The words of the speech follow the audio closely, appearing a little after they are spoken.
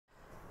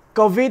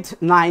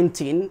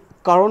COVID-19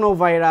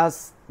 coronavirus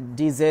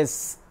disease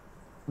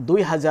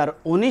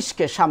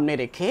 2019কে সামনে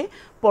রেখে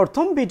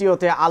প্রথম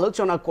ভিডিওতে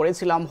আলোচনা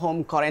করেছিলাম হোম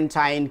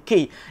কোয়ারেন্টাইন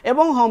কি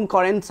এবং হোম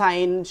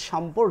কোয়ারেন্টাইন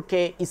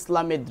সম্পর্কে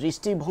ইসলামের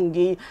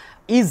দৃষ্টিভঙ্গি।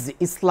 Is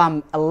Islam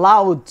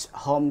allowed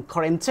home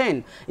quarantine?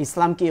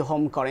 ইসলাম কি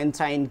হোম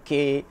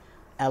কোয়ারেন্টাইনকে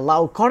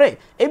অ্যালাউ করে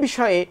এ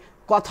বিষয়ে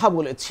কথা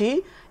বলেছি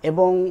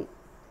এবং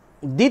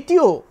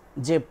দ্বিতীয়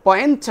যে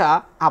পয়েন্টটা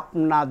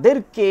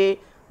আপনাদেরকে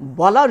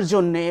বলার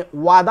জন্যে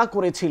ওয়াদা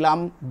করেছিলাম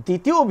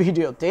দ্বিতীয়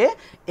ভিডিওতে,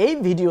 এই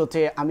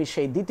ভিডিওতে আমি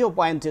সেই দ্বিতীয়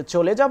পয়েন্টে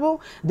চলে যাব।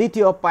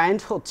 দ্বিতীয়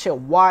পয়েন্ট হচ্ছে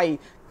Y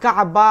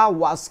Kaaba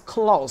was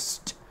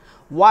closed,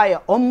 Y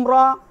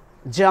উমরা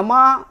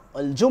জামা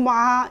জুমা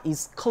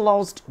is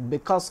closed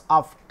because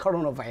of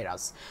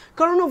coronavirus.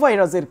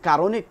 করোনাভাইরাসের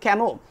কারণে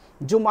কেন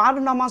জুমার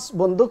নামাজ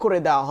বন্ধ করে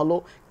দেওয়া হলো,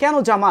 কেন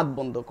জামাত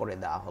বন্ধ করে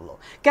দেওয়া হলো,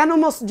 কেন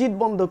মসজিদ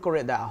বন্ধ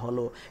করে দেওয়া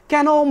হলো,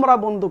 কেন উমরা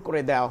বন্ধ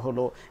করে দেওয়া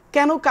হলো,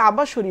 কেন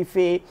কাবা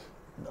শরীফে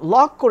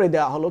লক করে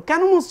দেওয়া হলো,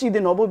 কেন মসজিদে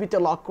নববীতে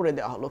লক করে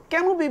দেওয়া হলো,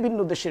 কেন বিভিন্ন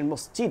দেশের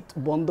মসজিদ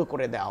বন্ধ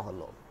করে দেওয়া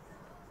হলো?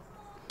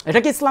 এটা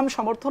কি ইসলাম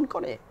সমর্থন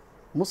করে?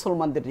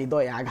 মুসলমানদের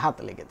হৃদয়ে আঘাত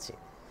লেগেছে,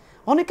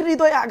 অনেকের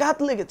হৃদয়ে আঘাত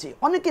লেগেছে,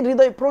 অনেকের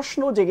হৃদয়ে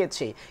প্রশ্ন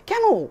জেগেছে,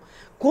 কেন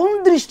কোন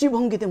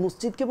দৃষ্টিভঙ্গিতে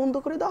মসজিদকে বন্ধ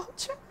করে দেওয়া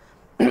হচ্ছে,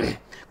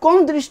 কোন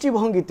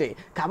দৃষ্টিভঙ্গিতে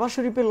কাবা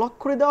শরীফে লক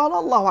করে দেওয়া হলো?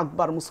 আল্লাহু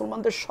আকবার,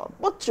 মুসলমানদের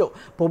সর্বোচ্চ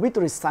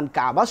পবিত্র স্থান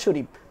কাবা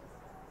শরীফ।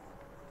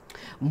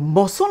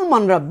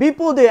 মুসলমানরা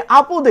বিপদে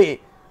আপদে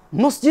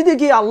মসজিদে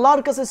গিয়ে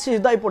আল্লাহর কাছে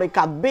সিজদায় পড়ে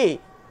কাঁদবে,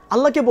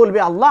 আল্লাহকে বলবে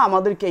আল্লাহ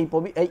আমাদেরকে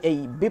এই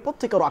বিপদ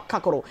থেকে রক্ষা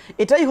করো।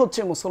 এটাই হচ্ছে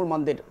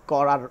মুসলমানদের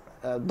করার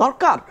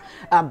দরকার।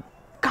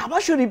 কাবা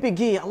শরীফে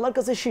গিয়ে আল্লাহর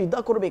কাছে সিজদা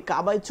করবে,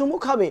 কাবায় চুমু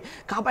খাবে,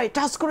 কাবায়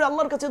টাচ করে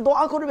আল্লাহর কাছে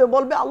দোয়া করবে,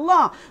 বলবে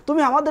আল্লাহ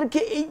তুমি আমাদেরকে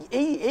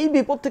এই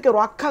বিপদ থেকে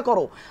রক্ষা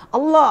করো,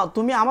 আল্লাহ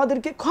তুমি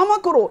আমাদেরকে ক্ষমা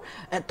করো।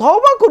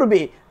 তওবা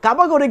করবে,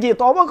 কাবা করে গিয়ে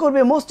তওবা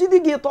করবে, মসজিদে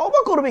গিয়ে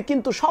তওবা করবে।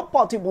 কিন্তু সব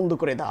পথই বন্ধ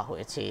করে দেওয়া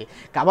হয়েছে,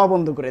 কাবা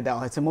বন্ধ করে দেওয়া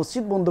হয়েছে,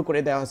 মসজিদ বন্ধ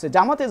করে দেওয়া হয়েছে,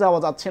 জামাতে যাওয়া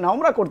যাচ্ছে না,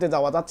 উমরা করতে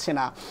যাওয়া যাচ্ছে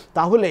না।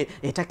 তাহলে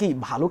এটা কি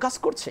ভালো কাজ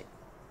করছে?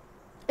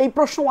 এই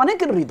প্রশ্ন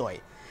অনেকের হৃদয়ে,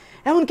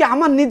 এমনকি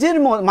আমার নিজের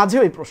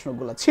মাঝেও এই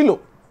প্রশ্নগুলো ছিল।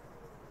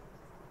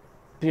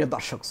 প্রিয়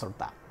দর্শক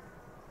শ্রোতা,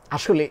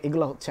 আসলে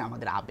এগুলো হচ্ছে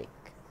আমাদের আবেগ,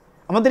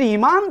 আমাদের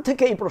ঈমান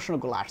থেকে এই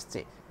প্রশ্নগুলো আসছে।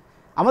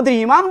 আমাদের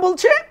ঈমান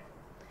বলছে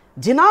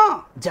যে না,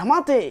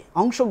 জামাতে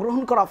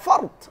অংশগ্রহণ করা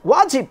ফরজ,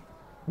 ওয়াজিব,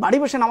 বাড়ি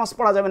বসে নামাজ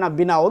পড়া যাবে না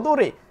বিনা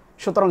ওদরে,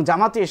 সুতরাং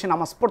জামাতে এসে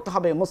নামাজ পড়তে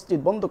হবে। মসজিদ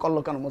বন্ধ করলো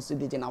কেন?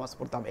 মসজিদে যে নামাজ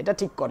পড়তে হবে, এটা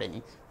ঠিক করেনি।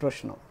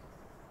 প্রশ্ন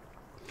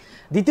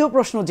দ্বিতীয়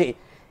প্রশ্ন যে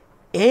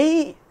এই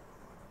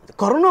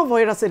করোনা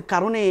ভাইরাসের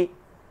কারণে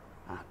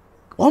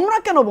উমরা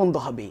কেন বন্ধ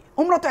হবে?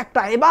 উমরা তো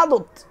একটা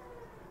ইবাদত।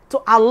 তো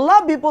আল্লাহ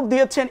বিপদ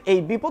দিয়েছেন, এই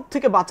বিপদ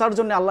থেকে বাঁচার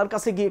জন্য আল্লাহর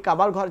কাছে গিয়ে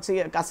কাবার ঘর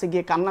কাছে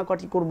গিয়ে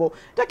কান্নাকাটি করব,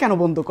 এটা কেন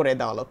বন্ধ করে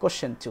দেওয়া হলো?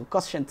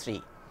 কোশ্চেন 3।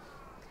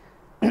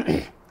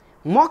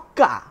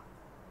 মক্কা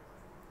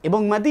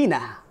এবং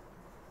মদিনা,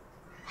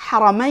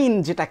 হারামাইন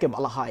যেটাকে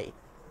বলা হয়,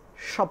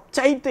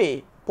 সবচাইতে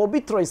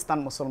পবিত্র স্থান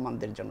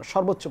মুসলমানদের জন্য,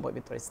 সর্বোচ্চ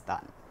পবিত্র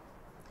স্থান।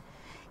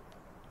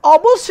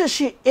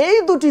 অবশেষে এই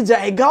দুটি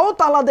জায়গাও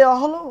তালা দেওয়া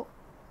হলো।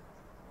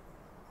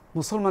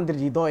 মুসলমানদের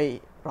হৃদয়ে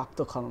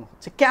রক্তক্ষরণ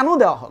হচ্ছে, কেন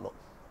দেওয়া হলো?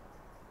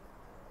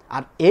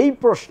 আর এই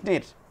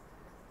প্রশ্নের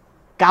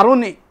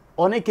কারণে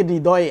অনেকের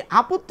হৃদয়ে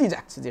আপত্তি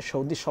যাচ্ছে যে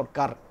সৌদি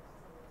সরকার,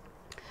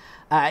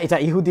 এটা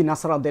ইহুদি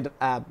নাসারাদের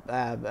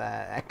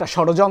একটা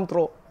ষড়যন্ত্র।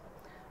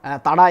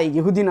 তারা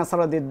ইহুদি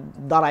নাসারাদের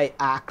দ্বারাই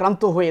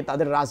আক্রান্ত হয়ে,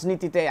 তাদের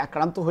রাজনীতিতে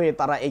আক্রান্ত হয়ে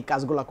তারা এই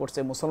কাজগুলো করছে,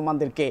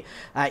 মুসলমানদেরকে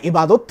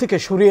ইবাদত থেকে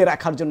সরিয়ে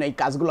রাখার জন্য এই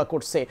কাজগুলো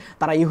করছে।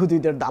 তারা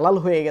ইহুদিদের দালাল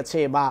হয়ে গেছে,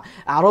 বা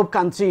আরব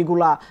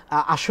কান্ট্রিগুলা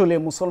আসলে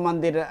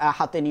মুসলমানদের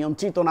হাতে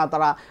নিয়ন্ত্রিত না,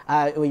 তারা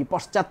ওই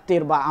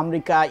পশ্চাত্যের বা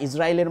আমেরিকা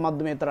ইসরায়েলের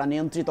মাধ্যমে তারা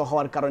নিয়ন্ত্রিত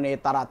হওয়ার কারণে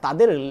তারা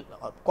তাদের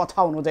কথা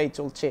অনুযায়ী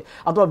চলছে,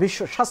 অথবা বিশ্ব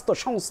স্বাস্থ্য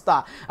সংস্থা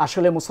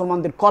আসলে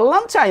মুসলমানদের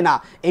কল্যাণ চায় না,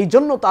 এই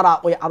জন্য তারা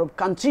ওই আরব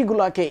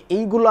কান্ট্রিগুলাকে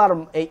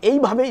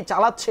এইভাবে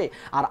চালাচ্ছে,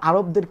 আর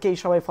আরবদেরকে এই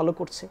সবাই ফলো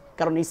করছে,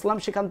 কারণ ইসলাম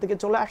সেখান থেকে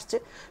চলে আসছে।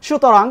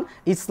 সুতরাং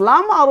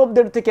ইসলাম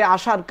আরবদের থেকে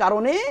আসার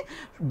কারণে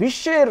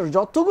বিশ্বের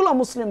যতগুলো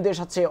মুসলিম দেশ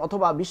আছে,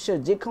 অথবা বিশ্বের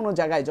যে কোনো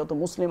জায়গায় যত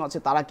মুসলিম আছে,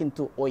 তারা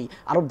কিন্তু ওই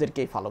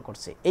আরবদেরকেই ফলো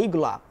করছে।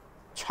 এইগুলা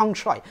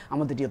সংশয়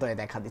আমাদের হৃদয়ে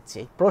দেখা দিচ্ছে,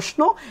 প্রশ্ন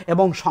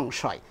এবং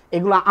সংশয়,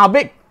 এগুলা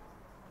আবেগ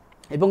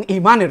এবং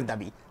ঈমানের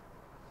দাবি।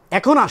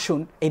 এখন আসুন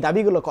এই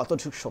দাবিগুলো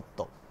কতটুকু সত্য।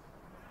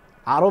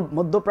 আরব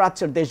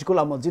মধ্যপ্রাচ্যের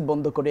দেশগুলা মসজিদ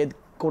বন্ধ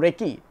করে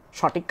কি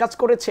সঠিক কাজ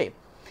করেছে?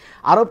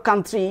 আরব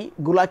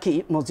কান্ট্রিগুলা কি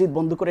মসজিদ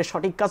বন্ধ করে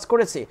সঠিক কাজ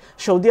করেছে?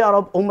 সৌদি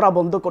আরব উমরা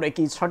বন্ধ করে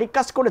কি সঠিক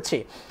কাজ করেছে?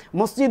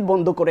 মসজিদ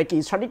বন্ধ করে কি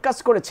সঠিক কাজ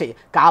করেছে?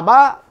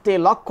 কাবাতে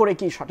লক করে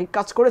কি সঠিক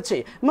কাজ করেছে?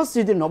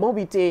 মসজিদে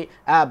নববীতে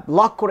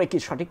লক করে কি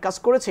সঠিক কাজ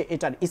করেছে?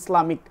 এটার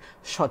ইসলামিক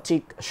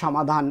সঠিক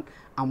সমাধান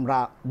আমরা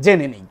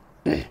জেনে নেই।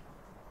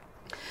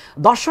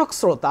 দর্শক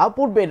শ্রোতা,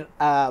 পূর্বের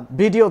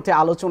ভিডিওতে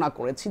আলোচনা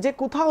করেছি যে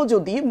কোথাও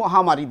যদি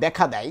মহামারী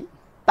দেখা দেয়,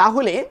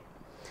 তাহলে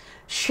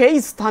সেই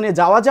স্থানে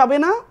যাওয়া যাবে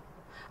না,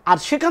 আর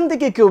সেখান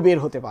থেকে কেউ বের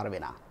হতে পারবে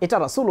না। এটা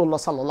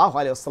রাসূলুল্লাহ সাল্লাল্লাহু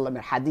আলাইহি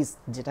ওয়াসাল্লামের হাদিস,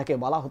 যেটাকে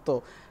বলা হতো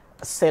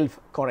সেলফ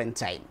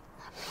কোয়ারেন্টাইন।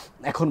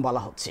 এখন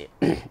বলা হচ্ছে।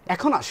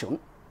 এখন আসুন,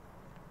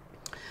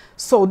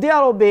 সৌদি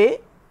আরবে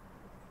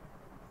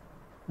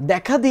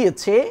দেখা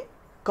দিয়েছে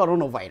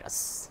করোনা ভাইরাস।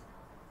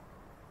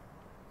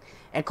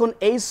 এখন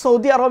এই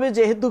সৌদি আরবে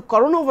যেহেতু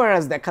করোনা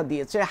ভাইরাস দেখা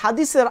দিয়েছে,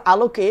 হাদিসের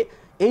আলোকে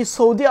এই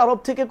সৌদি আরব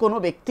থেকে কোনো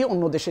ব্যক্তি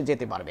অন্য দেশে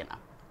যেতে পারবে না,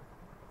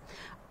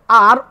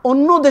 আর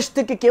অন্য দেশ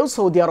থেকে কেউ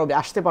সৌদি আরবে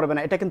আসতে পারবে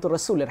না, এটা কিন্তু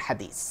রাসূলের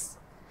হাদিস।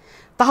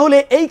 তাহলে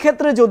এই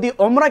ক্ষেত্রে যদি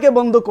ওমরাকে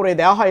বন্ধ করে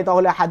দেওয়া হয়,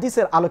 তাহলে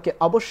হাদিসের আলোকে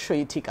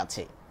অবশ্যই ঠিক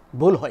আছে,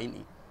 ভুল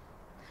হয়নি।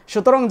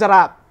 সুতরাং যারা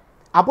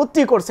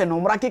আপত্তি করছেন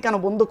ওমরাকে কেন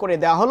বন্ধ করে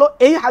দেওয়া হলো,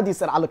 এই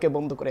হাদিসের আলোকে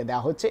বন্ধ করে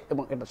দেওয়া হচ্ছে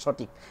এবং এটা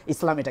সঠিক,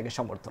 ইসলাম এটাকে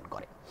সমর্থন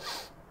করে।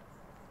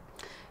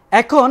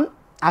 এখন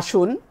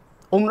আসুন,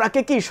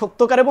 ওমরাকে কি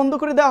সত্যকারে বন্ধ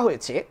করে দেওয়া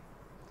হয়েছে?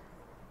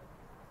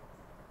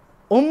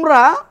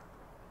 ওমরা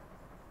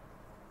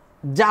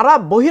যারা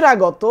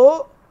বহিরাগত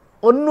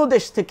অন্য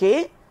দেশ থেকে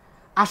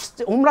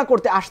আসতে ওমরা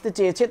করতে আসতে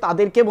চেয়েছে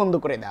তাদেরকে বন্ধ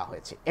করে দেওয়া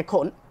হয়েছে।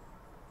 এখন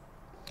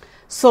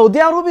সৌদি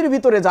আরবের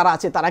ভিতরে যারা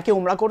আছে তারা কি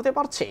ওমরা করতে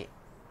পারছে?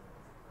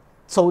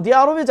 সৌদি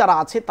আরবে যারা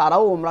আছে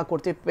তারাও ওমরা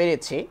করতে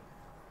পেরেছে।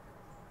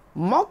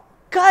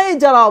 মক্কায়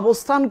যারা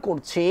অবস্থান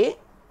করছে,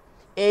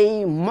 এই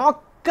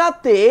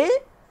মক্কাতে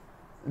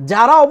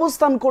যারা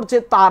অবস্থান করছে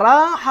তারা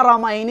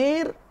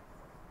হারামাইনের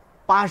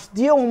পাশ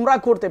দিয়ে ওমরা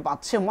করতে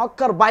পারছে।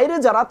 মক্কার বাইরে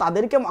যারা,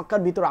 তাদেরকে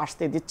মক্কার ভিতরে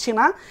আসতে দিচ্ছে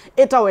না।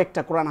 এটাও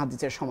একটা কোরআন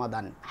হাদিসের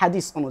সমাধান,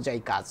 হাদিস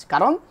অনুযায়ী কাজ।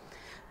 কারণ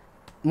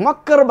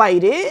মক্কার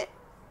বাইরে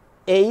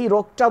এই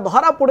রোগটা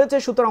ধরা পড়েছে,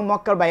 সুতরাং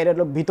মক্কার বাইরের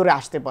লোক ভিতরে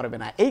আসতে পারবে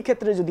না। এই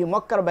ক্ষেত্রে যদি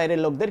মক্কার বাইরের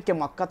লোকদেরকে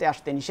মক্কাতে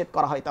আসতে নিষেধ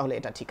করা হয় তাহলে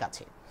এটা ঠিক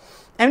আছে।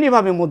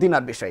 এমনিভাবে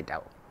মদিনার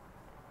বিষয়টাও।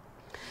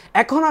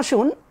 এখন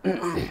আসুন,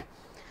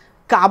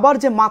 কাবার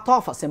যে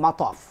মাতফ আছে,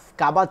 মাতফ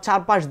কাবার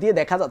চারপাশ দিয়ে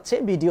দেখা যাচ্ছে,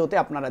 ভিডিওতে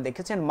আপনারা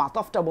দেখেছেন,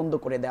 মাতফটা বন্ধ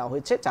করে দেওয়া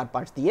হয়েছে,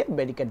 চারপাশ দিয়ে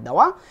ব্যারিকেড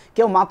দেওয়া,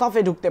 কেউ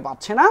মাতফে ঢুকতে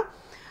পারছে না।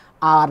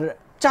 আর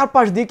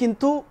চারপাশ দিয়ে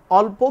কিন্তু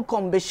অল্প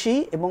কম বেশি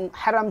এবং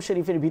হারাম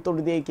শরীফের ভিতর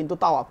দিয়ে কিন্তু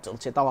তাওয়াফ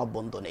চলছে, তাওয়াফ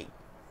বন্ধ নেই।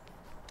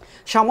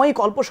 সাময়িক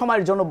অল্প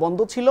সময়ের জন্য বন্ধ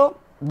ছিল,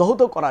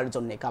 ধৌত করার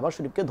জন্যে, কাবা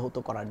শরীফকে ধৌত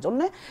করার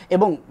জন্যে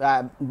এবং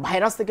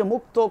ভাইরাস থেকে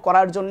মুক্ত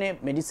করার জন্যে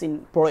মেডিসিন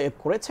প্রয়োগ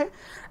করেছে।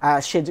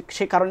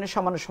 সে কারণে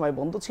সামান্য সময়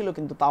বন্ধ ছিল,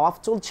 কিন্তু তাওয়াফ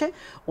চলছে।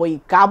 ওই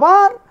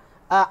কাবার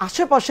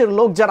আশেপাশের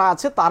লোক যারা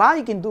আছে তারাই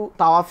কিন্তু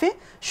তাওয়াফে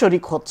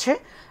শরিক হচ্ছে,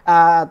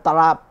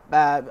 তারা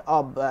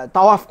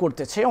তাওয়াফ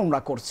করতেছে, ওমরা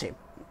করছে,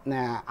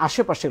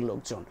 আশেপাশের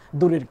লোকজন,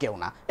 দূরের কেউ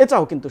না।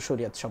 এটাও কিন্তু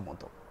শরীয়ত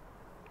সম্মত।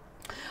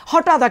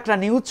 হঠাৎ একটা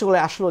নিউজ চলে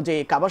আসলো যে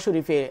কাবা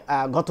শরীফে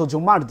গত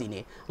জুম্মার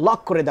দিনে লক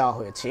করে দেওয়া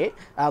হয়েছে,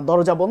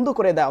 দরজা বন্ধ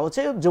করে দেওয়া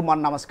হচ্ছে, জুম্মার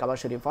নামাজ কাবা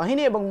শরীফ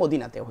হয়নি এবং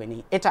মদিনাতে হয়নি।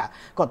 এটা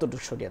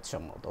কতটুকু শরীয়ত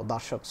সম্মত?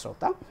 দর্শক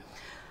শ্রোতা,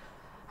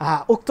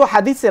 উক্ত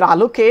হাদিসের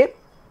আলোকে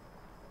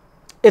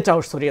এটাও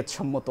শরীয়ত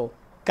সম্মত।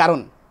 কারণ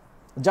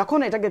যখন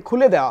এটাকে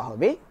খুলে দেওয়া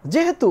হবে,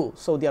 যেহেতু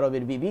সৌদি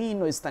আরবের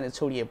বিভিন্ন স্থানে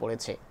ছড়িয়ে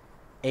পড়েছে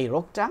এই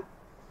রোগটা,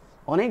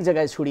 অনেক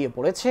জায়গায় ছড়িয়ে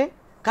পড়েছে,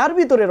 কার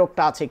ভিতরে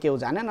রোগটা আছে কেউ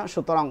জানে না।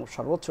 সুতরাং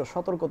সর্বোচ্চ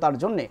সতর্কতার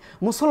জন্যে,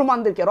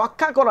 মুসলমানদেরকে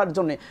রক্ষা করার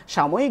জন্যে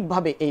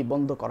সাময়িকভাবে এই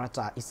বন্ধ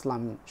করাটা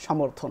ইসলাম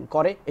সমর্থন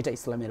করে, এটা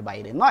ইসলামের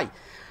বাইরে নয়।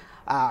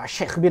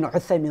 শেখ বিন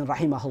উসাইমিন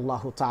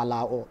রাহিমাহুল্লাহ তাআলা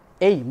ও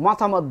এই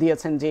মতামত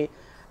দিয়েছেন যে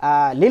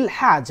লিল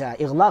হাজা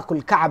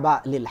ইগলাকুল কাবা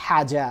লিল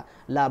হাজা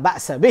লা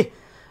বা'সা বিহ,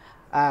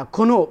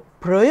 কোনো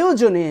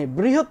প্রয়োজনে,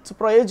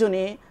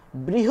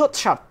 বৃহৎ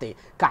স্বার্থে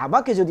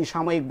কাবাকে যদি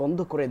সাময়িক বন্ধ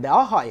করে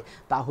দেওয়া হয়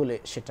তাহলে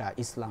সেটা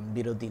ইসলাম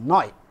বিরোধী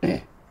নয়।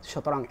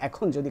 সুতরাং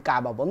এখন যদি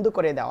কাবা বন্ধ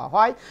করে দেওয়া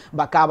হয়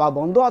বা কাবা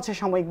বন্ধ আছে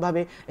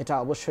সাময়িকভাবে, এটা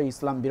অবশ্যই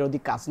ইসলাম বিরোধী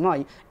কাজ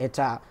নয়,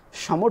 এটা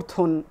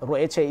সমর্থন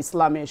রয়েছে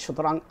ইসলামে।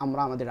 সুতরাং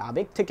আমরা আমাদের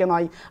আবেগ থেকে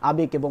নয়,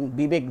 আবেগ এবং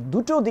বিবেক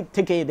দুটো দিক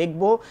থেকে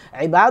দেখব।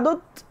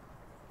 ইবাদত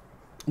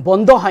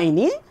বন্ধ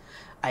হয়নি,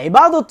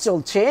 ইবাদত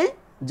চলছে,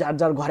 যার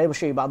যার ঘরে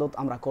বসে ইবাদত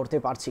আমরা করতে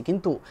পারছি,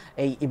 কিন্তু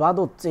এই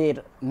ইবাদতের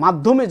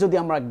মাধ্যমে যদি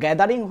আমরা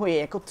গ্যাদারিং হয়ে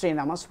একত্রে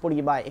নামাজ পড়ি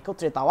বা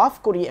একত্রে তাওয়াফ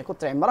করি,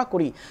 একত্রে আমরা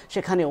করি,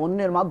 সেখানে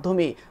অন্যের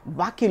মাধ্যমে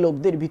বাকি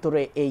লোকদের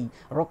ভিতরে এই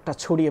রোগটা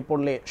ছড়িয়ে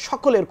পড়লে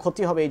সকলের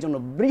ক্ষতি হবে। এই জন্য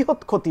বৃহৎ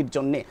ক্ষতির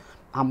জন্যে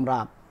আমরা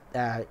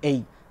এই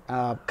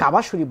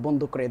কাবা শরীফ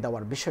বন্ধ করে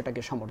দেওয়ার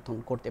বিষয়টাকে সমর্থন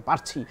করতে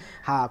পারছি,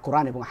 হ্যাঁ,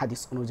 কোরআন এবং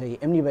হাদিস অনুযায়ী।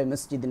 এমনিভাবে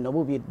মসজিদে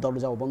নববীর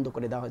দরজাও বন্ধ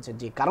করে দেওয়া হয়েছে,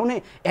 যে কারণে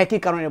একই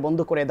কারণে বন্ধ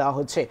করে দেওয়া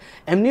হচ্ছে।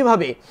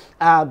 এমনিভাবে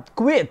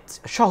কুয়েত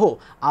সহ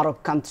আরব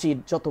কান্ট্রির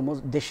যত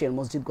দেশের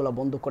মসজিদগুলো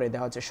বন্ধ করে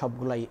দেওয়া হচ্ছে,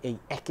 সবগুলাই এই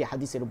একই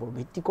হাদিসের উপর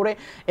ভিত্তি করে।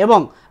 এবং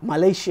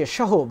মালয়েশিয়া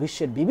সহ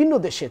বিশ্বের বিভিন্ন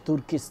দেশে,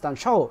 তুর্কিস্তান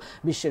সহ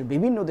বিশ্বের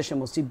বিভিন্ন দেশে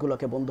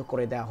মসজিদগুলোকে বন্ধ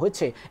করে দেওয়া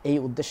হয়েছে এই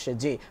উদ্দেশ্যে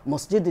যে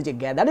মসজিদে যে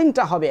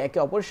গ্যাদারিংটা হবে, একে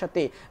অপরের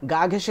সাথে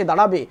গা ঘেঁষে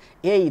দাঁড়াবে,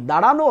 এই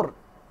দাঁড়ানোর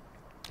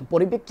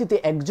পরিপ্রেক্ষিতে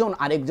একজন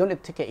আরেকজনের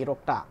থেকে এই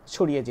রোগটা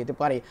ছড়িয়ে যেতে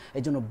পারে।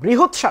 এই জন্য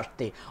বৃহৎ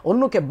স্বার্থে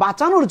অন্যকে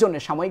বাঁচানোর জন্য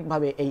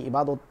সাময়িকভাবে এই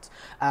ইবাদত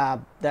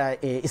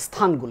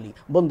স্থানগুলি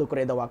বন্ধ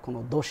করে দেওয়া কোনো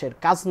দোষের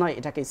কাজ নয়,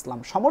 এটাকে ইসলাম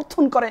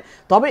সমর্থন করে।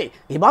 তবে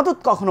ইবাদত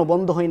কখনো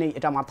বন্ধ হয়নি,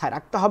 এটা মাথায়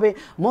রাখতে হবে।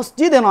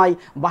 মসজিদে নয়,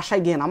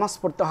 বাসায় গিয়ে নামাজ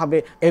পড়তে হবে।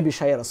 এ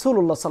বিষয়ে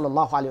রাসূলুল্লাহ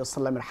সাল্লাল্লাহু আলাইহি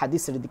ওয়াসাল্লামের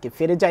হাদিসের দিকে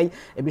ফিরে যাই।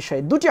 এ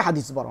বিষয়ে দুটি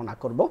হাদিস বর্ণনা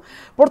করব।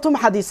 প্রথম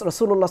হাদিস,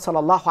 রাসূলুল্লাহ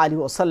সাল্লাল্লাহু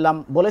আলাইহি ওয়াসাল্লাম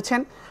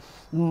বলেছেন,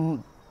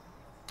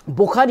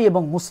 বুখারী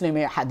এবং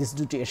মুসলিমে হাদিস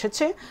দুটি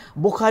এসেছে।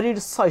 বুখারীর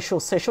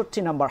 666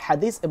 নম্বর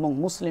হাদিস এবং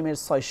মুসলিমের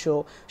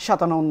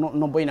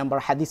 697 নম্বর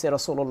হাদিসে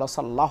রাসূলুল্লাহ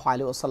সাল্লাল্লাহু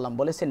আলাইহি ওয়াসাল্লাম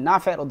বলেছেন,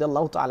 নাফি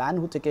রাদিয়াল্লাহু তাআলা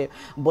আনহু থেকে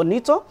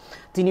বর্ণিত,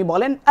 তিনি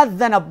বলেন,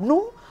 আযানা ইবনু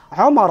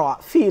উমর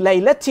ফি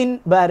লাইলাতিন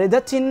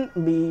বারিদাতিন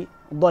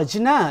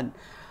বিদজনান।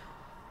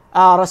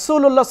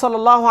 রাসূলুল্লাহ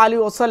সাল্লাল্লাহু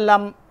আলাইহি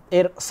ওয়াসাল্লাম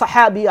এর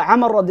সাহাবী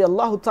আমর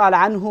রাদিয়াল্লাহু তাআলা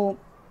আনহু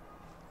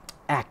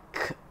এক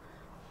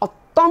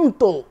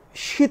অত্যন্ত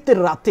শীতের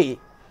রাতে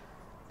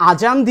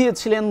আজান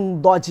দিয়েছিলেন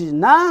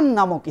দজনান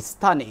নামক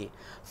স্থানে।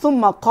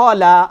 সুম্মা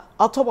ক্বালা,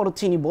 অতঃপর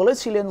তিনি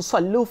বলেছিলেন,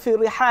 সাল্লু ফি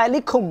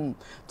রিহালিকুম,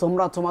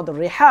 তোমরা তোমাদের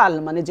রিহাল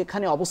মানে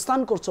যেখানে অবস্থান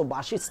করছো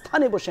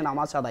বাসস্থানে বসে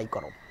নামাজ আদায়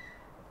করো।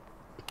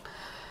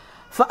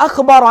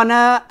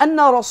 فأخبرنا أن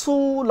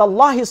رسول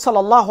الله صلى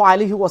الله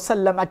عليه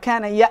وسلم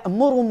كان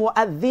يأمر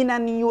مؤذنا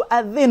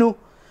يؤذن,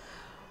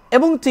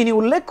 এবং তিনি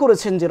উল্লেখ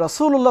করেছেন যে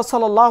রাসূলুল্লাহ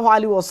সাল্লাল্লাহু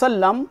আলাইহি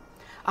ওয়াসাল্লাম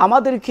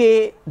আমাদেরকে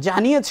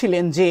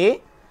জানিয়েছিলেন যে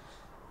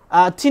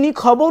তিনি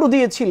খবর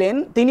দিয়েছিলেন,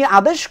 তিনি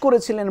আদেশ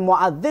করেছিলেন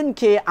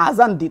মুআজ্জিনকে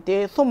আজান দিতে।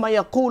 সুম্মা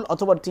ইয়াকুল,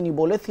 অথবা তিনি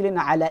বলেছিলেন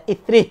আলা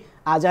ইথরি,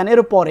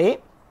 আজানের পরে,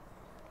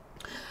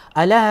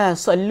 আলা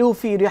সাল্লু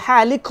ফি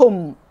রিহালিকুম,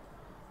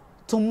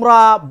 তোমরা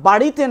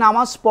বাড়িতে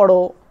নামাজ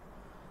পড়ো,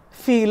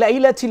 ফি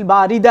লাইলাতিল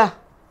বারিদা,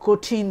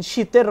 কঠিন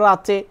শীতের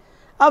রাতে,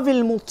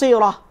 আবিল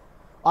মুতিরা,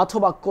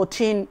 অথবা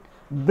কঠিন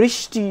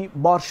বৃষ্টি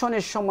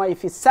বর্ষণের সময়,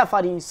 ফি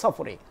সাফারি,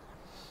 সফরে।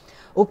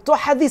 উক্ত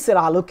হাদিসের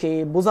আলোকে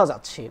বোঝা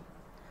যাচ্ছে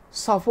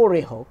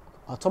সফরে হোক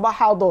অথবা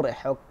হাদরে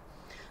হোক,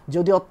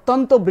 যদি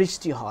অত্যন্ত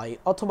বৃষ্টি হয়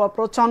অথবা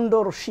প্রচণ্ড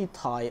শীত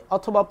হয়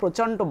অথবা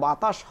প্রচণ্ড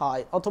বাতাস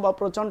হয় অথবা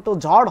প্রচণ্ড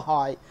ঝড়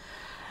হয়,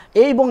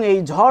 এবং এই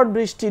ঝড়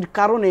বৃষ্টির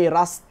কারণে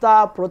রাস্তা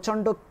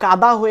প্রচণ্ড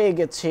কাদা হয়ে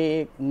গেছে,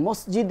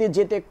 মসজিদে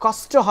যেতে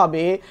কষ্ট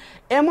হবে,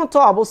 এমতো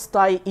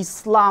অবস্থায়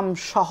ইসলাম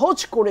সহজ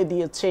করে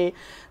দিয়েছে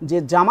যে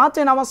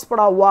জামাতে নামাজ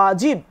পড়া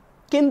ওয়াজিব,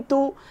 কিন্তু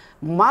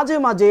মাঝে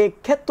মাঝে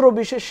ক্ষেত্র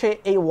বিশেষে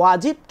এই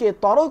ওয়াজিবকে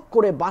তরক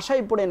করে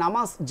বাসায় পড়ে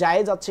নামাজ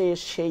জায়েজ আছে।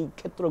 সেই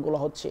ক্ষেত্রগুলো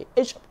হচ্ছে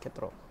এইসব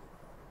ক্ষেত্র: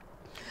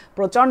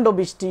 প্রচণ্ড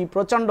বৃষ্টি,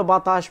 প্রচণ্ড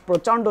বাতাস,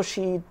 প্রচণ্ড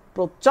শীত,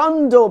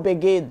 প্রচণ্ড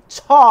বেগে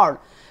ঝড়,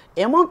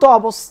 এমতো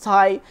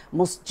অবস্থায়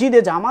মসজিদে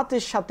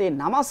জামাতের সাথে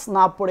নামাজ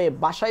না পড়ে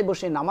বাসায়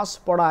বসে নামাজ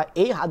পড়া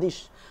এই হাদিস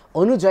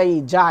অনুযায়ী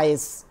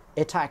জায়েজ।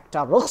 এটা একটা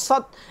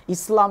রুখসত।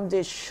 ইসলাম যে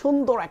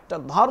সুন্দর একটা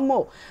ধর্ম,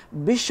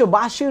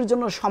 বিশ্ববাসীর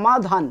জন্য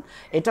সমাধান,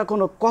 এটা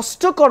কোনো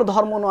কষ্টকর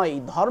ধর্ম নয়।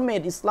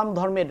 ধর্মের, ইসলাম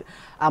ধর্মের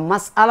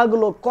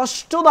মাসআলাগুলো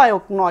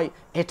কষ্টদায়ক নয়,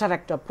 এটার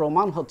একটা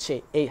প্রমাণ হচ্ছে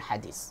এই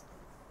হাদিস।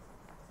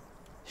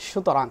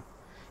 সুতরাং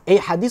এই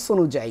হাদিস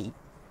অনুযায়ী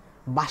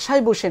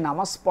বাসায় বসে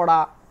নামাজ পড়া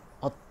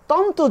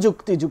অত্যন্ত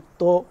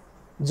যুক্তিযুক্ত।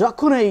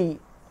 যখন এই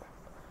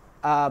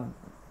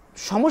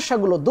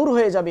সমস্যাগুলো দূর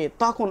হয়ে যাবে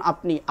তখন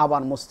আপনি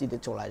আবার মসজিদে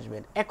চলে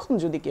আসবেন। এখন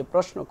যদি কেউ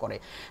প্রশ্ন করে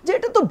যে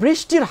এটা তো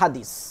বৃষ্টির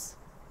হাদিস,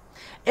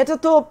 এটা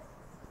তো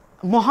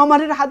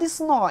মহামারীর হাদিস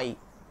নয়,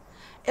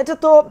 এটা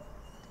তো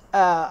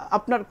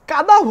আপনার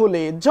কাদা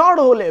হলে, ঝড়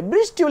হলে,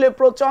 বৃষ্টি হলে,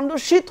 প্রচণ্ড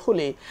শীত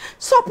হলে,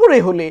 সফরে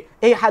হলে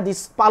এই হাদিস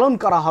পালন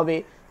করা হবে,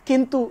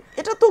 কিন্তু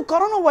এটা তো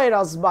করোনা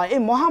ভাইরাস বা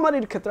এই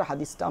মহামারীর ক্ষেত্রে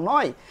হাদিসটা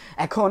নয়।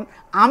 এখন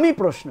আমি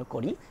প্রশ্ন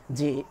করি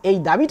যে এই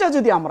দাবিটা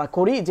যদি আমরা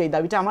করি, যে এই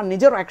দাবিটা আমার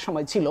নিজেরও এক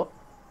সময় ছিল,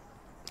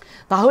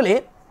 তাহলে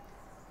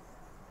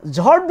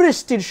ঝড়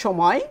বৃষ্টির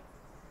সময়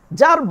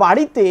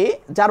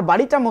যার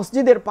বাড়িটা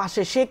মসজিদের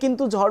পাশে, সে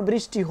কিন্তু ঝড়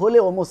বৃষ্টি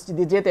হলেও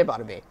মসজিদে যেতে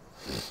পারবে।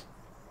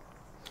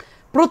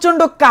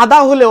 প্রচণ্ড কাদা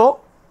হলেও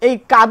এই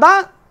কাদা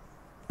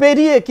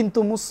পেরিয়ে কিন্তু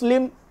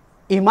মুসলিম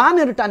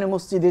ইমানের টানে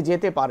মসজিদে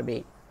যেতে পারবে।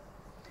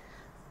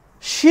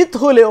 শীত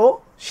হলেও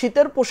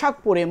শীতের পোশাক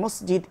পরে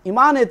মসজিদ,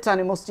 ইমানের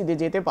টানে মসজিদে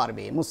যেতে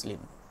পারবে মুসলিম।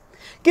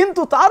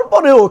 কিন্তু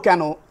তারপরেও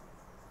কেন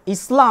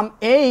ইসলাম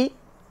এই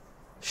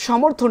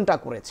সমর্থনটা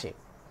করেছে?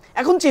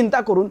 এখন চিন্তা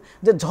করুন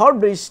যে ঝড়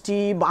বৃষ্টি,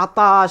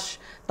 বাতাস,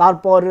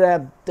 তারপর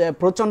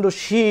প্রচণ্ড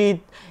শীত,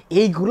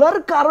 এইগুলোর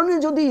কারণে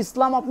যদি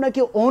ইসলাম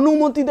আপনাকে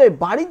অনুমতি দেয়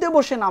বাড়িতে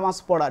বসে নামাজ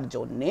পড়ার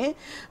জন্যে,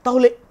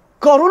 তাহলে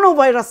করোনা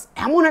ভাইরাস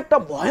এমন একটা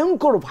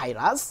ভয়ঙ্কর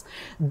ভাইরাস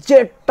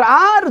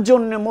যেটার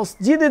জন্য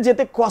মসজিদে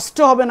যেতে কষ্ট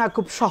হবে না,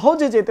 খুব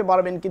সহজে যেতে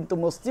পারবেন। কিন্তু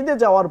মসজিদে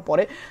যাওয়ার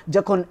পরে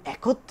যখন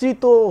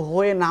একত্রিত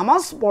হয়ে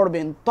নামাজ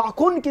পড়বেন,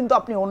 তখন কিন্তু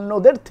আপনি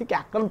অন্যদের থেকে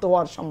আক্রান্ত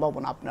হওয়ার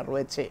সম্ভাবনা আপনার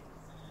রয়েছে।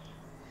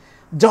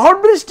 ঝড়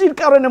বৃষ্টির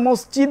কারণে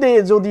মসজিদে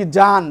যদি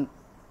যান,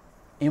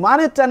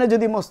 ইমানের টানে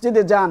যদি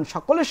মসজিদে যান,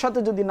 সকলের সাথে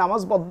যদি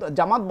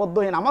জামাতবদ্ধ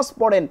হয়ে নামাজ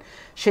পড়েন,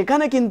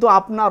 সেখানে কিন্তু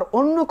আপনার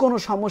অন্য কোনো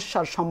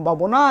সমস্যার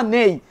সম্ভাবনা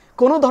নেই,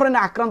 কোনো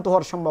ধরনের আক্রান্ত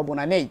হওয়ার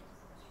সম্ভাবনা নেই।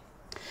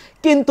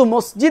 কিন্তু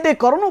মসজিদে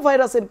করোনা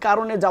ভাইরাসের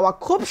কারণে যাওয়া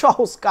খুব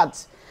সহজ কাজ।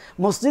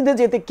 মসজিদে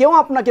যেতে কেউ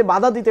আপনাকে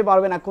বাধা দিতে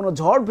পারবে না, কোনো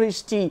ঝড়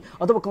বৃষ্টি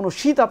অথবা কোনো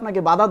শীত আপনাকে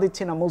বাধা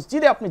দিচ্ছে না,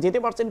 মসজিদে আপনি যেতে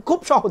পারছেন খুব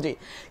সহজে।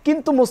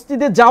 কিন্তু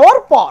মসজিদে যাওয়ার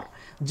পর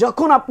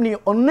যখন আপনি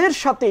অন্যের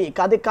সাথে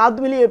কাঁধে কাঁধ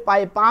মিলিয়ে,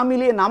 পায়ে পা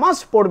মিলিয়ে নামাজ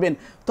পড়বেন,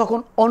 তখন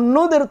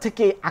অন্যদের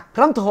থেকে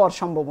আক্রান্ত হওয়ার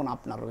সম্ভাবনা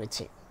আপনার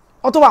রয়েছে,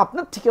 অথবা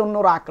আপনার থেকে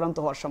অন্যরা আক্রান্ত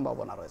হওয়ার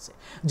সম্ভাবনা রয়েছে।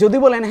 যদি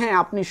বলেন হ্যাঁ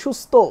আপনি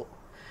সুস্থ,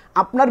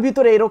 আপনার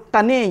ভিতরে এই রোগটা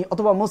নেই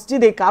অথবা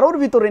মসজিদে কারোর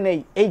ভিতরে নেই,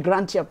 এই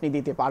গ্যারান্টি আপনি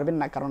দিতে পারবেন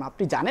না, কারণ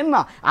আপনি জানেন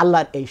না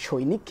আল্লাহর এই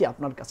সৈনিককে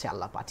আপনার কাছে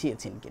আল্লাহ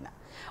পাঠিয়েছেন কিনা,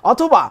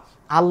 অথবা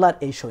আল্লাহর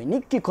এই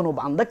সৈনিক কি কোনো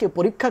বান্দাকে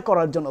পরীক্ষা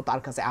করার জন্য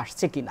তার কাছে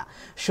আসছে কিনা।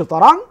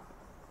 সুতরাং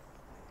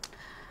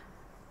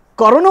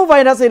করোনা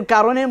ভাইরাসের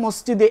কারণে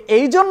মসজিদে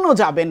এই জন্য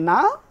যাবেন না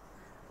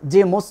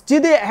যে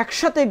মসজিদে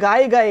একসাথে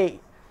গায়ে গায়ে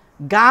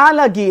গা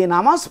লাগিয়ে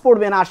নামাজ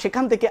পড়বেন আর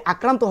সেখান থেকে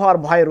আক্রান্ত হওয়ার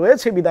ভয়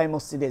রয়েছে বিদায়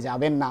মসজিদে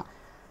যাবেন না।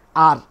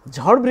 আর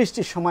ঝড়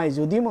বৃষ্টির সময়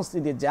যদি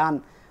মসজিদে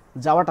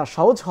যাওয়াটা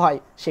সহজ হয়,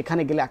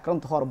 সেখানে গেলে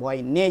আক্রান্ত হওয়ার ভয়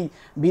নেই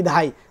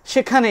বিধায়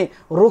সেখানে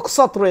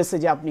রুখসত রয়েছে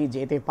যে আপনি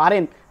যেতে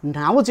পারেন,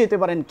 নাও যেতে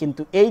পারেন,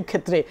 কিন্তু এই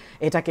ক্ষেত্রে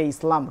এটাকে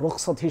ইসলাম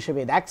রুখসত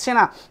হিসেবে দেখছে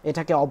না,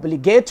 এটাকে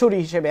অব্লিগেটরি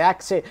হিসেবে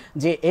দেখছে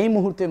যে এই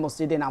মুহূর্তে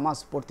মসজিদে নামাজ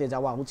পড়তে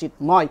যাওয়া উচিত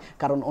নয়,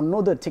 কারণ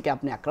অন্যদের থেকে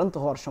আপনি আক্রান্ত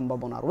হওয়ার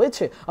সম্ভাবনা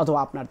রয়েছে অথবা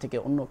আপনার থেকে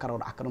অন্য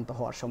কারোর আক্রান্ত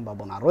হওয়ার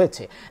সম্ভাবনা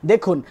রয়েছে।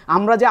 দেখুন,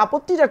 আমরা যে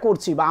আপত্তিটা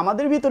করছি বা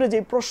আমাদের ভিতরে যে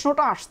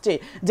প্রশ্নটা আসছে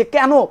যে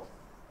কেন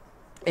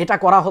এটা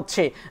করা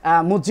হচ্ছে,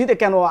 মসজিদে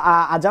কেন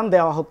আজান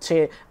দেওয়া হচ্ছে,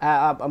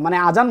 মানে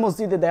আজান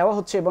মসজিদে দেওয়া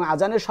হচ্ছে এবং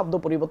আজানের শব্দ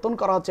পরিবর্তন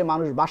করা হচ্ছে,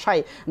 মানুষ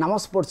বাসায়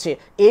নামাজ পড়ছে,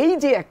 এই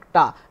যে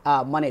একটা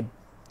মানে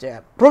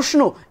প্রশ্ন,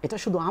 এটা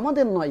শুধু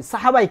আমাদের নয়,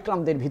 সাহাবা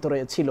ইকরামদের ভিতরে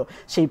ছিল।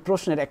 সেই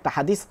প্রশ্নের একটা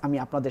হাদিস আমি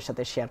আপনাদের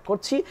সাথে শেয়ার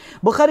করছি।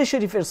 বুখারী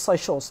শরীফের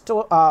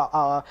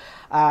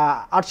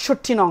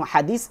 668 নং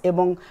হাদিস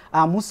এবং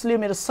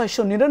মুসলিমের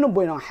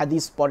 699 নং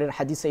হাদিস। পরের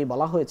হাদিসেই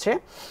বলা হয়েছে,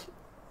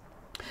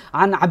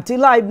 عن عبد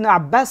الله بن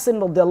عباس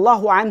رضي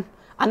الله عنه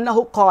أنه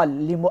قال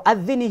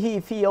لمؤذنه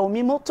في يوم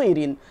مطير।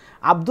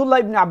 আব্দুল্লাহ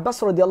ইবনে আব্বাস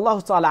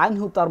রাদিয়াল্লাহু তাআলা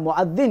আনহু তার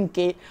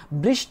মুয়াজ্জিনকে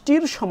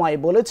বৃষ্টির সময়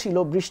বলেছিল,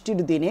 বৃষ্টির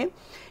দিনে,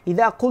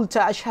 ইদা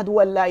কুলতা আশহাদু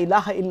আল্লা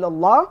ইলাহা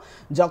ইল্লাল্লাহ,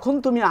 যখন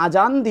তুমি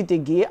আজান দিতে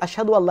গিয়ে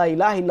আশহাদু আল্লা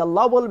ইলাহা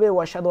ইল্লাল্লাহ বলবে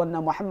ওয়া আশহাদু আন্না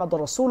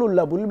মুহাম্মাদুর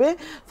রাসূলুল্লাহ বলবে,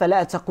 ফালা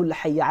তাকুল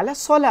হাইয়া আলাস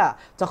সালাহ,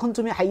 তখন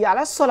তুমি হাইয়া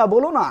আলাস সালাহ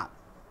বলো না,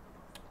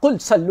 কুল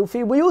সাল্লু ফি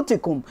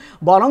বুয়ুতিকুম,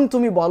 বরং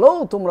তুমি বলো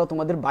তোমরা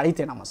তোমাদের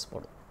বাড়িতে নামাজ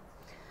পড়ো।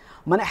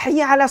 মানে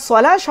হাইয়া আলা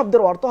সালাহ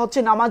শব্দের অর্থ হচ্ছে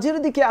নামাজের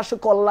দিকে আসো,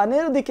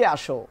 কল্যাণের দিকে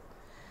আসো।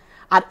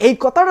 আর এই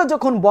কথাটা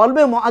যখন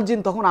বলবে মুয়াজ্জিন,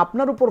 তখন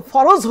আপনার উপর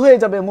ফরজ হয়ে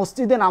যাবে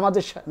মসজিদে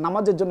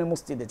নামাজের জন্য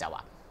মসজিদে যাওয়া,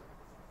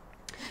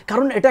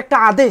 কারণ এটা একটা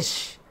আদেশ।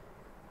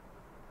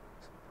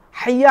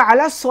 হাইয়া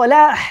আলা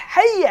সালাহ,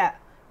 হাইয়া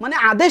মানে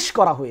আদেশ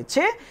করা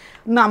হয়েছে,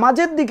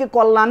 নামাজের দিকে,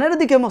 কল্যাণের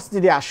দিকে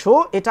মসজিদে আসো,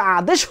 এটা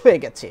আদেশ হয়ে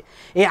গেছে।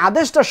 এই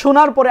আদেশটা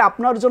শোনার পরে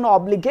আপনার জন্য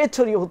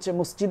অব্লিগেটরি হচ্ছে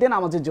মসজিদে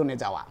নামাজের জন্য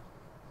যাওয়া।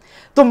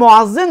 তো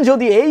মুয়াজ্জিন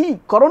যদি এই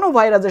করোনা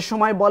ভাইরাসের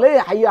সময় বলে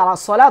হাইয়া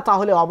আলাস সালাহ,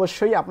 তাহলে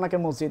অবশ্যই আপনাকে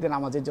মসজিদে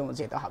নামাজের জন্য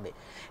যেতে হবে।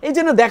 এই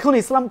জন্য দেখুন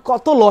ইসলাম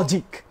কত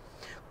লজিক,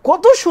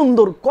 কত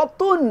সুন্দর,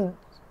 কত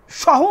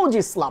সহজ।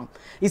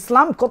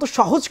 ইসলাম কত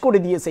সহজ করে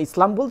দিয়েছে।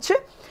 ইসলাম বলছে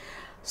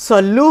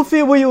সাল্লু ফি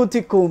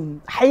বুয়ুতিকুম,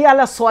 হাইয়া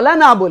আলাস সালাহ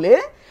না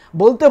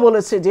বলতে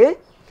বলেছে যে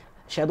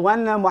আশহাদু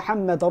আন্না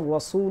মুহাম্মাদুর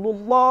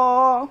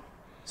রাসূলুল্লাহ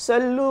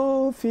সাল্লু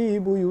ফি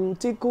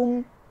বুয়ুতিকুম,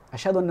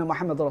 আশহাদু আন্না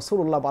মুহাম্মাদুর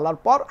রাসূলুল্লাহ বলার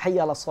পর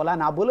হাইয়া আলাস সালাহ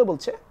না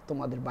বলছে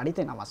তোমাদের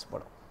বাড়িতে নামাজ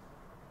পড়ো।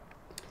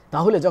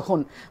 তাহলে যখন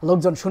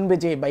লোকজন শুনবে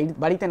যে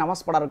বাড়িতে নামাজ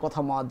পড়ার কথা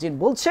মুয়াজ্জিন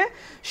বলছে,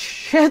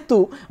 সেহেতু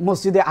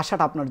মসজিদে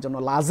আসাটা আপনার জন্য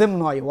লাজেম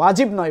নয়,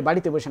 ওয়াজিব নয়,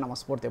 বাড়িতে বসে নামাজ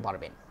পড়তে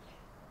পারবেন।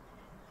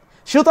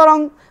 সুতরাং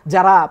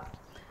যারা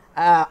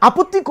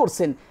আপত্তি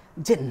করছেন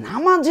যে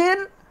নামাজের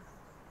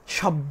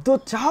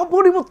শব্দটাও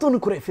পরিবর্তন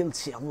করে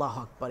ফেলছে, আল্লাহু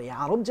আকবার,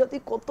 আরব জাতি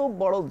কত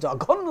বড়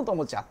জঘন্যতম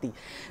জাতি,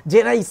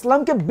 যারা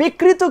ইসলামকে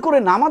বিকৃত করে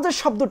নামাজের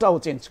শব্দটাও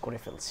চেঞ্জ করে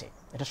ফেলছে।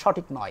 এটা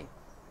সঠিক নয়,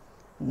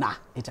 না,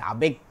 এটা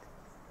আবেগ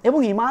এবং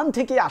ঈমান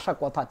থেকে আসা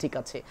কথা, ঠিক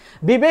আছে,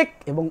 বিবেক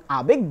এবং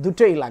আবেগ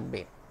দুটোই লাগবে।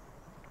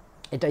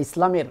 এটা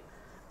ইসলামের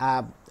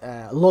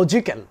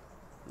লজিক্যাল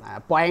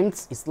পয়েন্টস।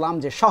 ইসলাম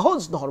যে সহজ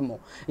ধর্ম,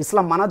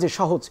 ইসলাম মানা যে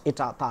সহজ,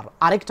 এটা তার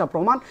আরেকটা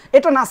প্রমাণ।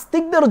 এটা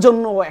নাস্তিকদের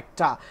জন্য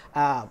একটা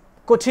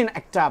কঠিন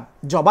একটা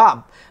জবাব।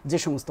 যে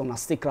সমস্ত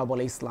নাস্তিকরা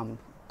বলে ইসলাম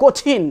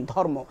কঠিন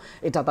ধর্ম,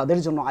 এটা তাদের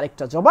জন্য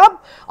আরেকটা জবাব।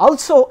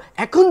 অলসো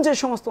এখন যে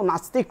সমস্ত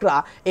নাস্তিকরা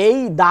এই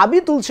দাবি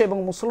তুলছে এবং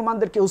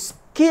মুসলমানদেরকে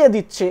উস্কিয়ে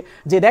দিচ্ছে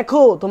যে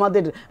দেখো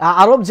তোমাদের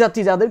আরব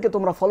জাতি যাদেরকে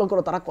তোমরা ফলো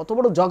করো তারা কত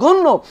বড়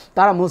জঘন্য,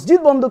 তারা মসজিদ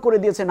বন্ধ করে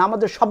দিয়েছে,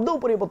 নামাজের শব্দও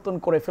পরিবর্তন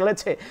করে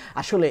ফেলেছে,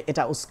 আসলে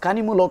এটা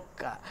উস্কানিমূলক,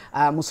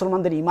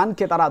 মুসলমানদের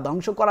ঈমানকে তারা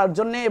ধ্বংস করার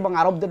জন্য এবং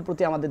আরবদের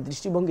প্রতি আমাদের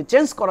দৃষ্টিভঙ্গি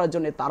চেঞ্জ করার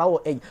জন্য তারাও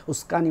এই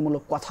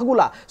উস্কানিমূলক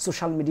কথাগুলা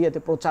সোশ্যাল মিডিয়াতে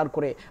প্রচার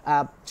করে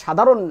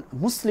সাধারণ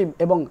মুসলিম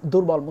এবং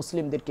দুর্বল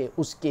মুসলিমদেরকে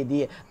উস্কিয়ে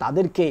দিয়ে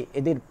তাদেরকে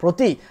এদের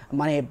প্রতি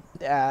মানে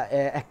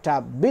একটা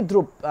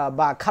বিদ্রুপ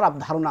বা খারাপ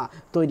ধারণা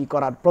তৈরি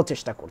করার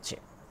প্রচেষ্টা করছে।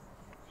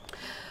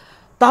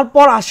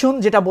 তারপর আসুন,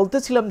 যেটা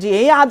বলতেছিলাম যে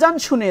এই আজান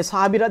শুনে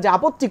সাহাবীরা যে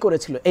আপত্তি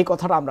করেছিল, এই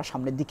কথাটা আমরা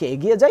সামনের দিকে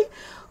এগিয়ে যাই।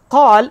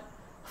 ক্বাল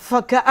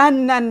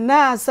ফাকাআন্না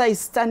الناس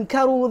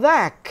ইস্তানকারু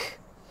যাক,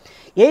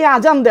 এই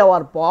আজান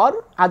দেওয়ার পর,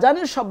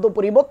 আজানের শব্দ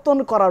পরিবর্তন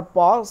করার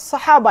পর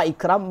সাহাবা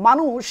ইকরাম,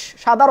 মানুষ,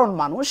 সাধারণ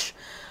মানুষ,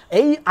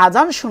 এই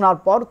আজান শোনার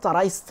পর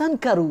তারা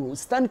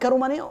ইস্তানকারু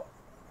মানে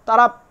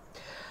তারা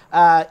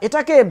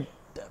এটাকে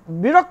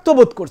বিরক্ত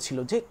বোধ করছিল,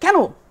 যে কেন,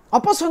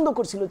 অপছন্দ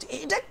করছিল, যে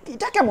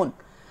এটা কেমন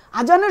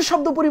আজানের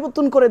শব্দ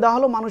পরিবর্তন করে দেওয়া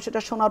হলো মানুষ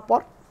এটা শোনার পর।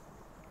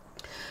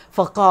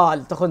 ফকাল,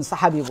 তখন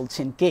সাহাবী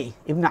বলছেন, কে?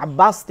 ইবনে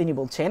আব্বাস, তিনি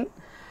বলছেন,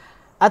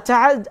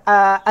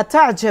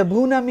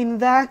 আতা'জাবুনা মিন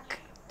যাক,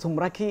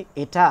 তোমরা কি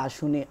এটা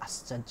শুনে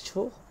আশ্চর্য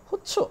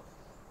হচ্ছ?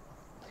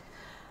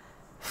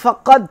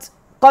 ফাকাদ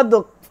কদ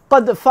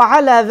কদ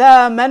ফাআলা যা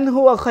মান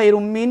হুয়া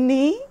খায়রুম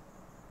মিন্নি,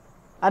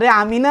 আরে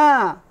আমি না,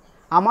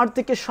 আমার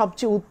থেকে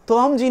সবচেয়ে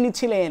উত্তম যিনি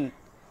ছিলেন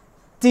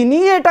তিনি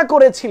এটা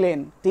করেছিলেন।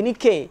 তিনি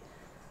কে?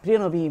 প্রিয়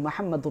নবী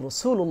মুহাম্মদুর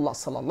রাসূলুল্লাহ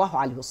সাল্লাল্লাহু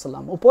আলাইহি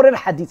ওয়াসাল্লাম। উপরের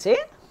হাদিসে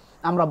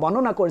আমরা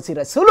বর্ণনা করেছি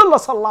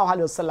রাসূলুল্লাহ সাল্লাল্লাহু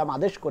আলাইহি ওয়াসাল্লাম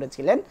আদেশ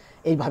করেছিলেন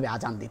এইভাবে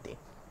আজান দিতে।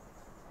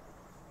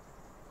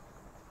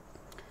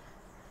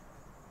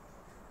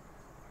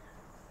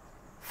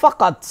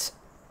 ফাকাত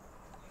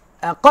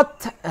কদ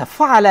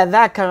ফাআলা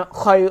যাকা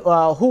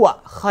হুয়া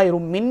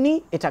খায়রুম মিন্নি,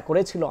 এটা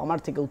করেছিল আমার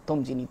থেকে উত্তম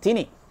যিনি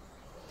তিনি।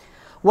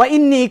 ওয়া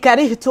ইন্নী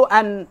কারিহতু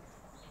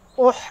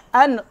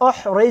আন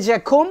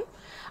উহরিজাকুম,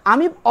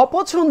 আমি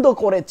অপছন্দ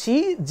করেছি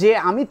যে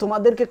আমি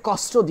তোমাদেরকে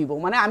কষ্ট দিব,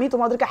 মানে আমি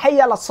তোমাদেরকে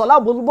হাইয়া আলাস সালাহ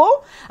বলবো,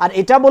 আর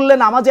এটা বললে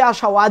নামাজে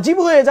আসা ওয়াজিব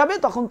হয়ে যাবে,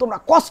 তখন তোমরা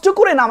কষ্ট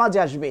করে নামাজে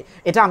আসবে,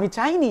 এটা আমি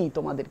চাইনি,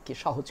 তোমাদেরকে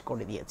সহজ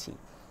করে দিয়েছি।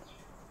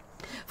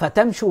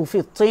 ফাতামশু ফি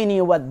তিনি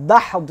ওয়াদ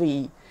দাহদি,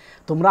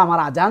 তোমরা আমার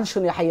আজান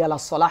শুনে হাইয়া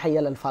আলাস সালাহ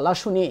হাইয়া আলাল ফালাহ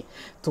শুনে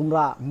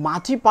তোমরা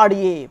মাটি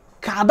পাড়িয়ে,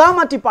 কাদা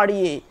মাটি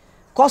পাড়িয়ে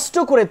কষ্ট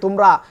করে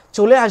তোমরা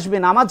চলে আসবে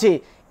নামাজে,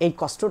 এই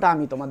কষ্টটা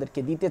আমি তোমাদেরকে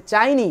দিতে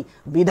চাইনি,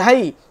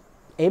 বিধায়ী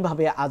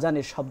এইভাবে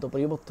আজানের শব্দ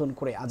পরিবর্তন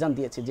করে আজান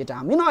দিয়েছে, যেটা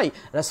আমি নয়,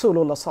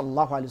 রাসূলুল্লাহ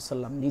সাল্লাল্লাহু আলাইহি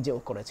ওয়াসাল্লাম নিজেও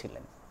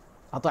করেছিলেন।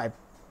 অতএব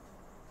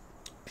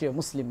প্রিয়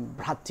মুসলিম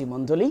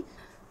ভ্রাতৃমণ্ডলী,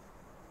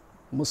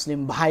 মুসলিম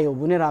ভাই ও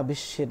বোনেরা,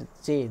 বিশ্বের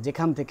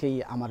যেখান থেকেই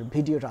আমার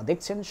ভিডিওটা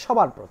দেখছেন,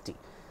 সবার প্রতি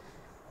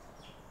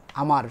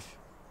আমার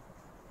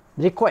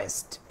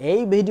রিকোয়েস্ট,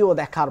 এই ভিডিও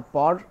দেখার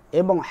পর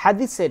এবং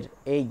হাদিসের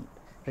এই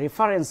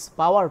রেফারেন্স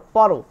পাওয়ার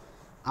পরও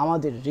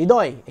আমাদের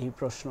হৃদয়ে এই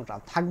প্রশ্নটা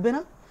থাকবে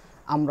না।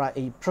 আমরা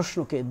এই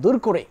প্রশ্নকে দূর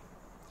করে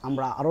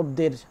আমরা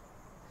আরবদের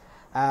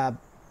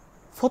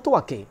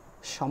ফতোয়াকে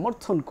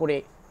সমর্থন করে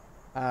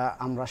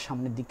আমরা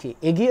সামনের দিকে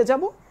এগিয়ে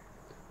যাব।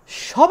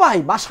 সবাই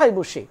বাসায়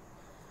বসে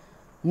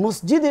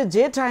মসজিদে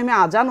যে টাইমে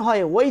আজান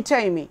হয় ওই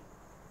টাইমে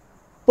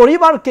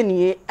পরিবারকে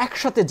নিয়ে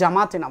একসাথে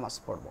জামাতে নামাজ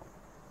পড়ব,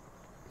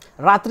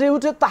 রাত্রে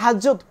উঠে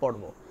তাহাজ্জুদ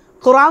পড়ব,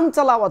 কোরআন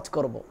তেলাওয়াত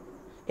করব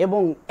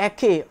এবং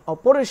একে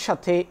অপরের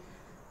সাথে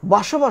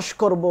বসবাস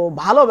করব,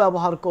 ভালো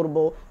ব্যবহার করব।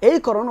 এই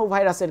করোনা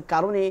ভাইরাসের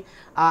কারণে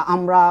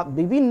আমরা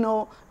বিভিন্ন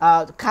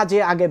কাজে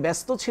আগে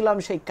ব্যস্ত ছিলাম,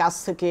 সেই কাজ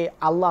থেকে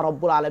আল্লাহ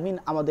রব্বুল আলামিন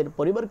আমাদের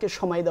পরিবারকে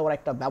সময় দেওয়ার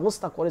একটা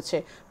ব্যবস্থা করেছে।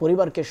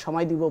 পরিবারকে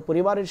সময় দিব,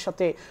 পরিবারের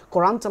সাথে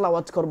কোরআন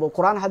তেলাওয়াত করব,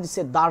 কোরআন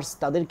হাদিসের দার্স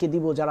তাদেরকে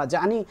দিব যারা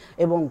জানি,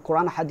 এবং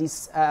কোরআন হাদিস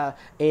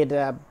এর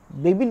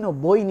বিভিন্ন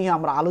বই নিয়ে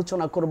আমরা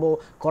আলোচনা করব,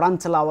 কোরআন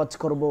তেলাওয়াত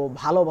করব,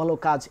 ভালো ভালো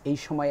কাজ এই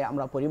সময়ে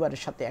আমরা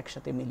পরিবারের সাথে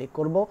একসাথে মিলে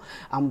করব।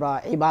 আমরা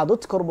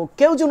ইবাদত করব,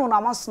 কেউ যেন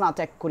নামাজ না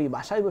ত্যাগ করি,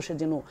 বাসায় বসে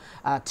যেন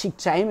ঠিক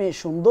টাইমে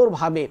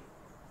সুন্দরভাবে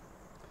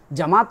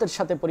জামাতের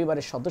সাথে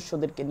পরিবারের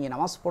সদস্যদেরকে নিয়ে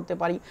নামাজ পড়তে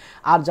পারি।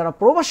 আর যারা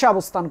প্রবাসে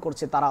অবস্থান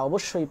করছে তারা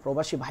অবশ্যই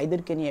প্রবাসী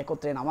ভাইদেরকে নিয়ে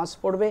একত্রে নামাজ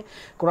পড়বে,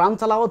 কোরআন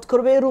তেলাওয়াত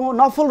করবে,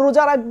 নফল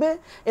রোজা রাখবে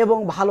এবং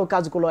ভালো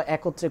কাজগুলো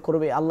একত্রে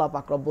করবে। আল্লাহ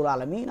পাক রব্বুল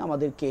আলামিন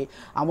আমাদেরকে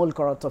আমল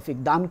করার তৌফিক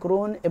দান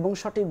করুন এবং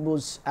সঠিক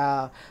বুঝ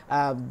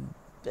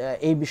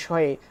এই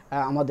বিষয়ে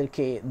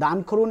আমাদেরকে দান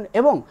করুন,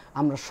 এবং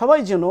আমরা সবাই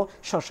যেন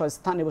স্ব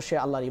স্থানে বসে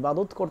আল্লাহর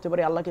ইবাদত করতে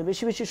পারি, আল্লাহকে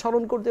বেশি বেশি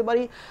স্মরণ করতে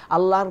পারি,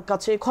 আল্লাহর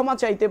কাছে ক্ষমা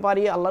চাইতে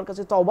পারি, আল্লাহর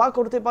কাছে তওবা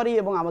করতে পারি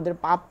এবং আমাদের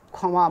পাপ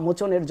ক্ষমা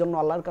মোচনের জন্য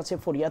আল্লাহর কাছে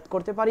ফরিয়াদ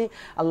করতে পারি।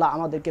 আল্লাহ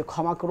আমাদেরকে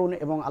ক্ষমা করুন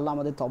এবং আল্লাহ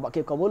আমাদের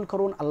তওবাকে কবুল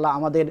করুন। আল্লাহ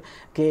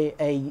আমাদেরকে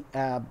এই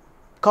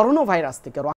করোনা ভাইরাস থেকে